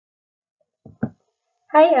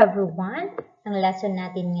Hi everyone! Ang lesson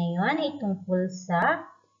natin ngayon ay tungkol sa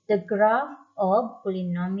the graph of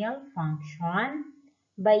polynomial function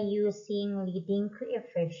by using leading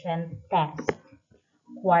coefficient test.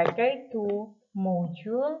 Quarter 2,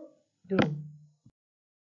 Module 2.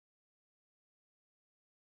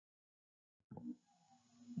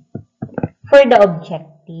 For the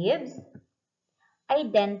objectives,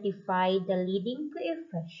 identify the leading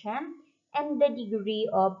coefficient and the degree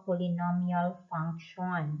of polynomial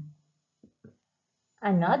function.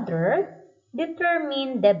 Another,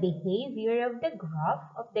 determine the behavior of the graph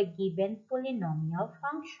of the given polynomial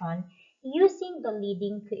function using the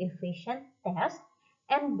leading coefficient test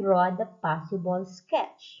and draw the possible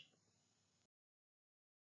sketch.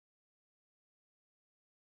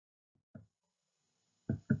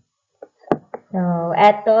 So,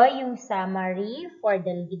 ito yung summary for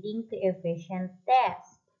the leading coefficient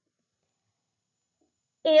test.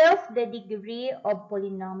 If the degree of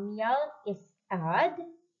polynomial is odd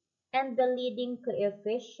and the leading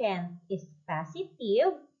coefficient is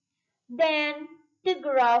positive, then the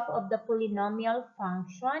graph of the polynomial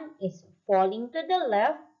function is falling to the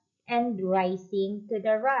left and rising to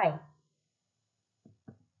the right.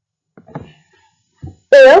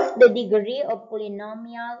 If the degree of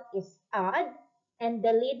polynomial is odd and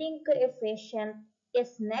the leading coefficient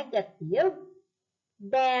is negative,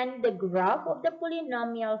 then the graph of the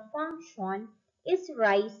polynomial function is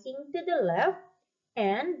rising to the left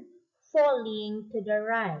and falling to the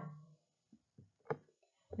right.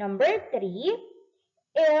 Number 3,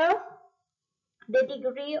 if the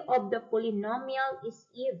degree of the polynomial is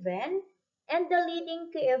even and the leading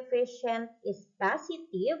coefficient is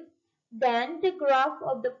positive, then the graph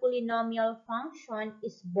of the polynomial function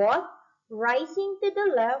is both rising to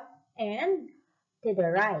the left and to the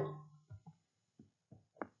right.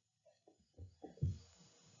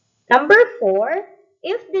 Number 4,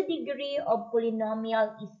 if the degree of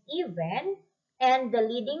polynomial is even and the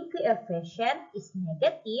leading coefficient is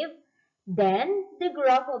negative, then the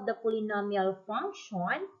graph of the polynomial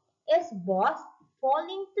function is both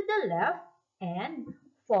falling to the left and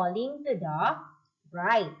falling to the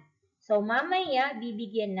right. So mamaya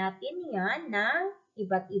bibigyan natin yan ng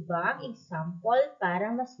iba't ibang example para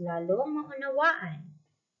mas lalong maunawaan.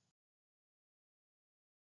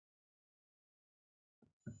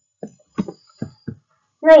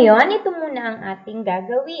 Ngayon, ito muna ang ating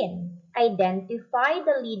gagawin. Identify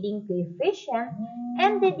the leading coefficient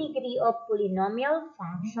and the degree of polynomial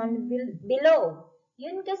function below.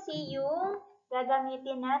 Yun kasi yung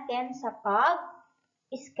gagamitin natin sa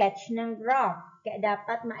pag-sketch ng graph. Kaya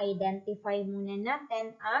dapat ma-identify muna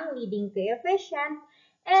natin ang leading coefficient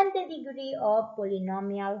and the degree of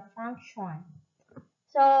polynomial function.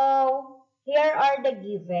 So, here are the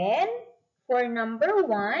given. For number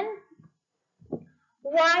 1,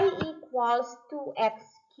 y equals 2x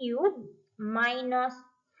cubed minus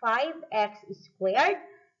 5x squared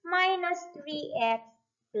minus 3x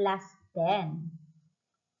plus 10.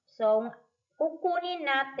 So, kukunin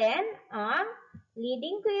natin ang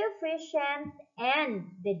leading coefficient and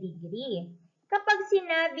the degree. Kapag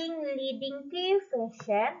sinabing leading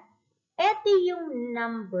coefficient, ito yung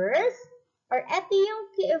numbers or ito yung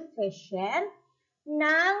coefficient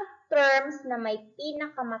ng terms na may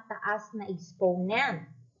pinakamataas na exponent.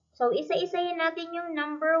 So, isa-isahin natin yung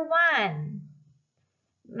number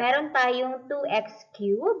 1. Meron tayong 2x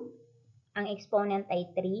cubed. Ang exponent ay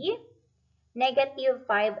 3. Negative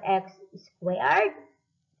 5x squared.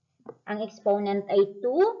 Ang exponent ay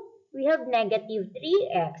 2. We have negative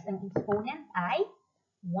 3x. Ang exponent ay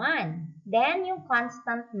 1. Then, yung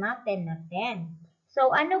constant natin na 10.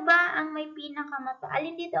 So, ano ba ang may pinakamataas?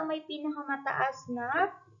 Alin dito ang may pinakamataas na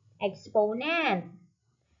exponent?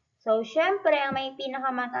 So, syempre, ang may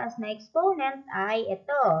pinakamataas na exponent ay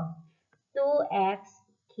ito, 2x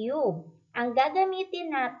cubed. Ang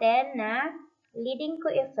gagamitin natin na leading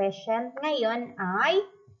coefficient ngayon ay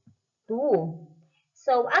 2.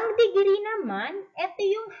 So, ang degree naman, ito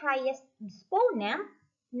yung highest exponent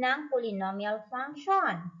ng polynomial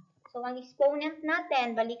function. So, ang exponent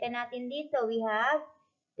natin, balikan natin dito, we have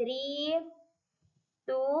 3,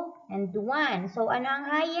 2, and 1. So, ano ang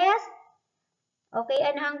highest? Okay,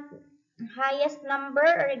 ano ang highest number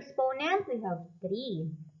or exponent? We have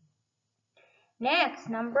 3. Next,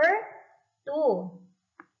 number 2.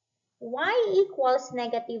 Y equals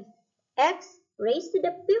negative x raised to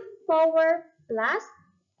the 5th power plus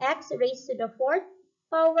x raised to the 4th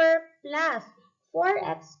power plus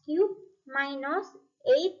 4x cubed minus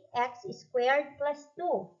 8x squared plus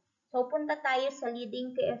 2. So, punta tayo sa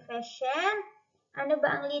leading coefficient. Ano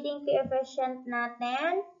ba ang leading coefficient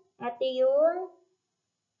natin? Ito yung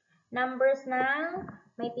numbers ng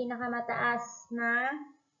may pinakamataas na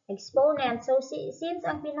exponent. So, since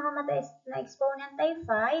ang pinakamataas na exponent ay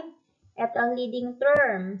 5, at ang leading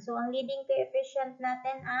term. So, ang leading coefficient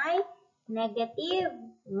natin ay negative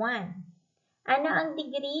 1. Ano ang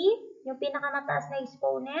degree? Yung pinakamataas na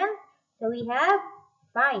exponent? So, we have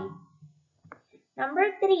 5. Number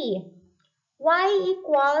 3. Y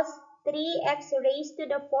equals 3x raised to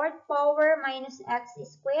the 4th power minus x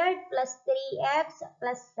squared plus 3x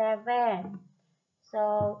plus 7.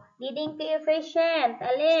 So, leading coefficient,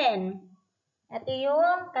 alin? Ito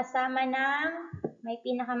yung kasama ng may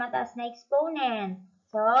pinakamataas na exponent.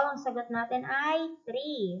 So, ang sagot natin ay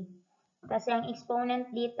 3. Kasi ang exponent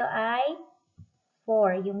dito ay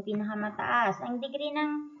 4, yung pinakamataas. Ang degree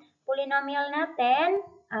ng polynomial natin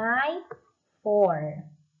ay 4.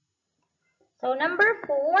 So, number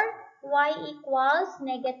 4, y equals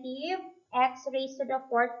negative x raised to the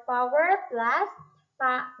 4th power plus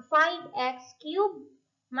 5x cubed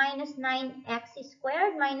minus 9x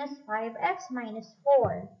squared minus 5x minus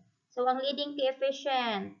 4. So, ang leading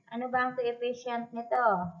coefficient, ano ba ang coefficient nito?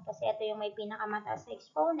 Kasi ito yung may pinakamataas na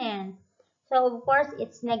exponent. So, of course,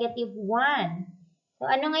 it's negative 1. So,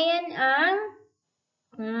 ano ngayon ang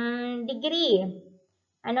degree?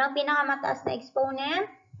 Ano ang pinakamataas na exponent?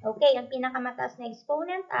 Okay, ang pinakamataas na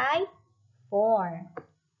exponent ay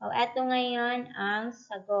 4. So, ito ngayon ang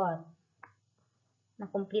sagot.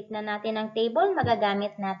 Na-complete na natin ang table,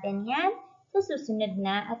 magagamit natin yan sa susunod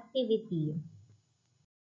na activity.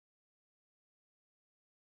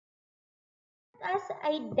 Let us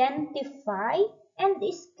identify and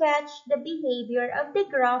sketch the behavior of the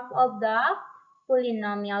graph of the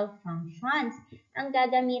polynomial functions. Ang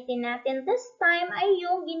gagamitin natin this time ay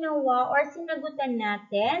yung ginawa or sinagutan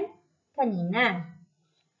natin kanina.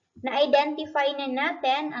 Na-identify na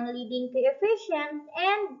natin ang leading coefficient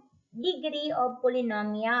and degree of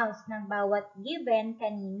polynomials ng bawat given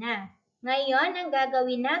kanina. Ngayon, ang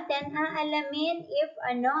gagawin natin, aalamin if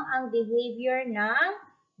ano ang behavior ng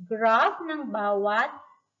graph ng bawat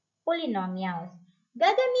polynomials.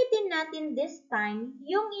 Gagamitin natin this time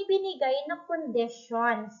yung ibinigay na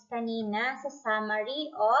conditions kanina sa summary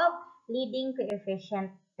of leading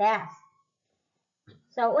coefficient test.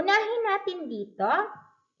 So, unahin natin dito,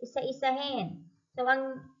 isa-isahin. So,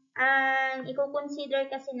 ang i-consider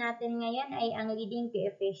kasi natin ngayon ay ang leading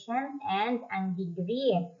coefficient and ang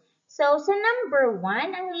degree. So, sa number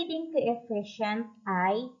 1, ang leading coefficient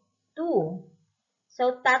ay 2.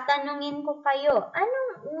 So, tatanungin ko kayo,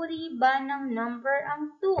 anong uri ba ng number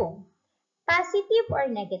ang 2? Positive or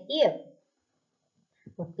negative?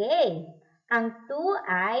 Okay, ang 2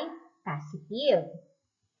 ay positive.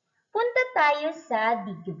 Punta tayo sa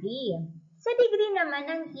degree. Sa degree naman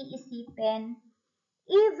ang iisipin,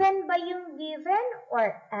 even ba yung given or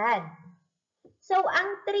odd? So, ang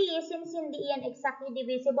 3, since hindi yan exactly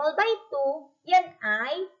divisible by 2, yan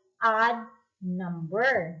ay odd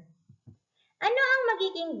number. Ano ang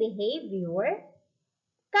magiging behavior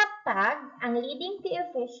kapag ang leading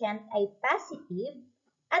coefficient ay positive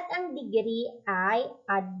at ang degree ay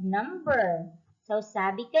odd number? So,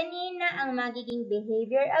 sabi kanina, ang magiging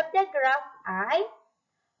behavior of the graph ay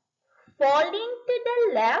falling to the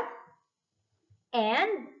left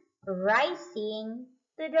and rising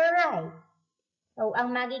to the right. So,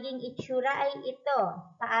 ang magiging itsura ay ito.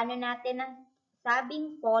 Paano natin ang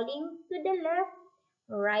sabing falling to the left,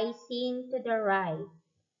 rising to the right?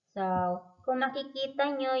 So, kung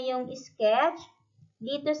makikita nyo yung sketch,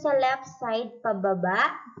 dito sa left side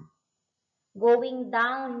pababa, going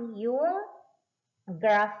down yung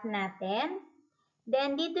graph natin.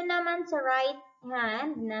 Then, dito naman sa right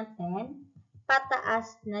hand natin,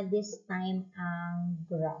 pataas na this time ang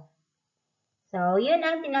graph. So, yun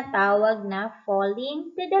ang tinatawag na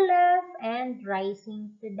falling to the left and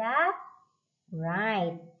rising to the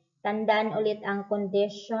right. Tandaan ulit ang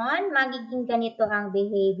condition. Magiging ganito ang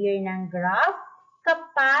behavior ng graph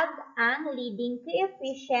kapag ang leading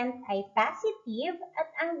coefficient ay positive at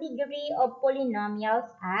ang degree of polynomials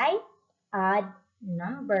ay odd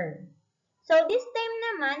number. So, this time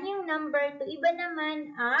naman, yung number 2, iba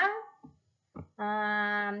naman ang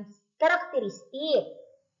characteristic.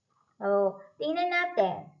 So, tingnan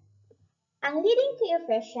natin. Ang leading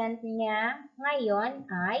coefficient niya ngayon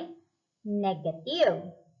ay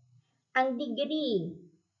negative. Ang degree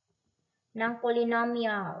ng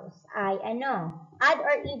polynomials ay ano? Odd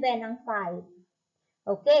or even ang 5?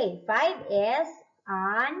 Okay, 5 is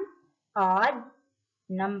an odd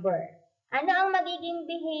number. Ano ang magiging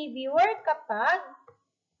behavior kapag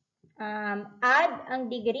odd ang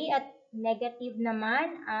degree at negative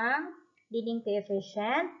naman ang leading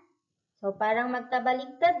coefficient? So, parang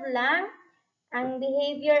magkabaligtad lang. Ang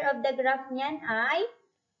behavior of the graph niyan ay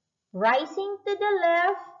rising to the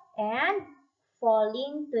left and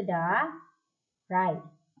falling to the right.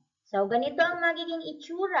 So, ganito ang magiging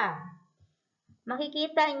itsura.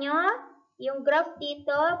 Makikita nyo, yung graph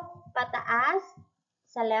dito, pataas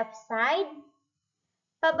sa left side,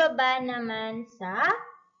 pababa naman sa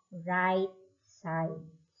right side.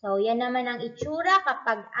 So, yan naman ang itsura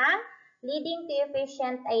kapag ang leading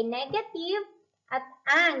coefficient ay negative at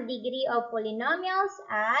ang degree of polynomials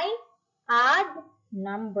ay odd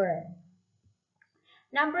number.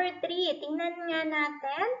 Number 3, tingnan nga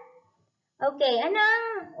natin. Okay,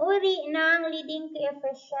 anong uri ng leading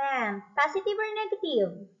coefficient? Positive or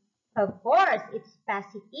negative? Of course, it's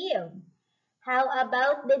positive. How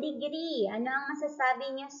about the degree? Ano ang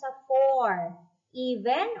masasabi niyo sa 4?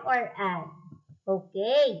 Even or odd?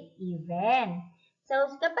 Okay, even. So,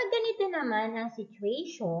 kapag ganito naman ang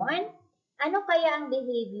situation, ano kaya ang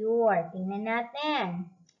behavior? Tingnan natin.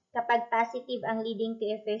 Kapag positive ang leading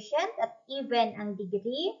coefficient at even ang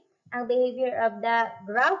degree, ang behavior of the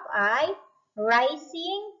graph ay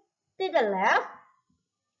rising to the left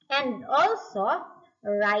and also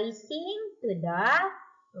rising to the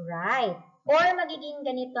right. Or magiging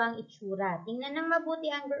ganito ang itsura. Tingnan ng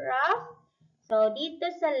mabuti ang graph. So, dito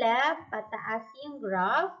sa left, pataas yung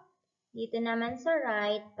graph. Dito naman sa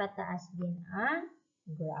right, pataas din ang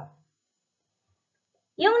graph.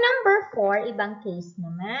 Yung number 4, ibang case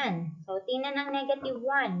naman. So, tingnan ng negative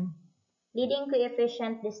 1. Leading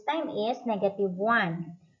coefficient this time is negative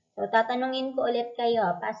 1. So, tatanungin ko ulit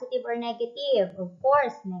kayo, positive or negative? Of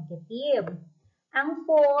course, negative. Ang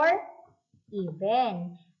 4,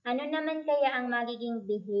 even. Ano naman kaya ang magiging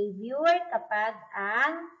behavior kapag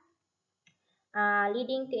ang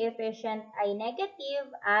leading coefficient ay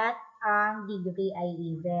negative at ang degree ay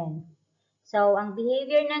even? So, ang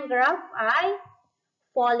behavior ng graph ay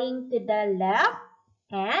falling to the left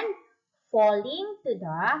and falling to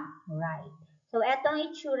the right. So, ito ang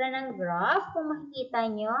itsura ng graph. Kung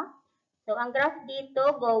makikita nyo, so, ang graph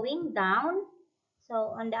dito going down.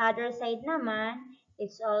 So, on the other side naman,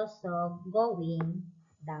 it's also going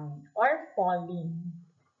down or falling.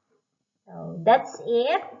 So, that's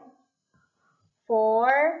it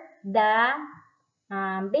for the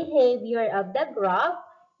behavior of the graph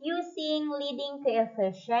using leading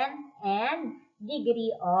coefficient and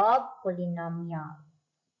degree of polynomial.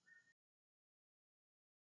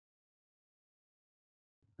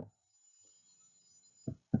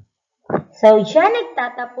 So, dyan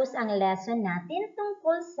nagtatapos ang lesson natin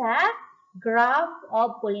tungkol sa graph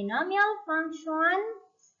of polynomial functions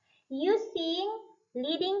using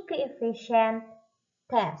leading coefficient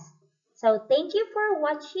test. So, thank you for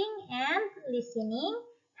watching and listening.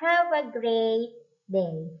 Have a great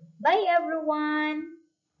day. Bye, everyone.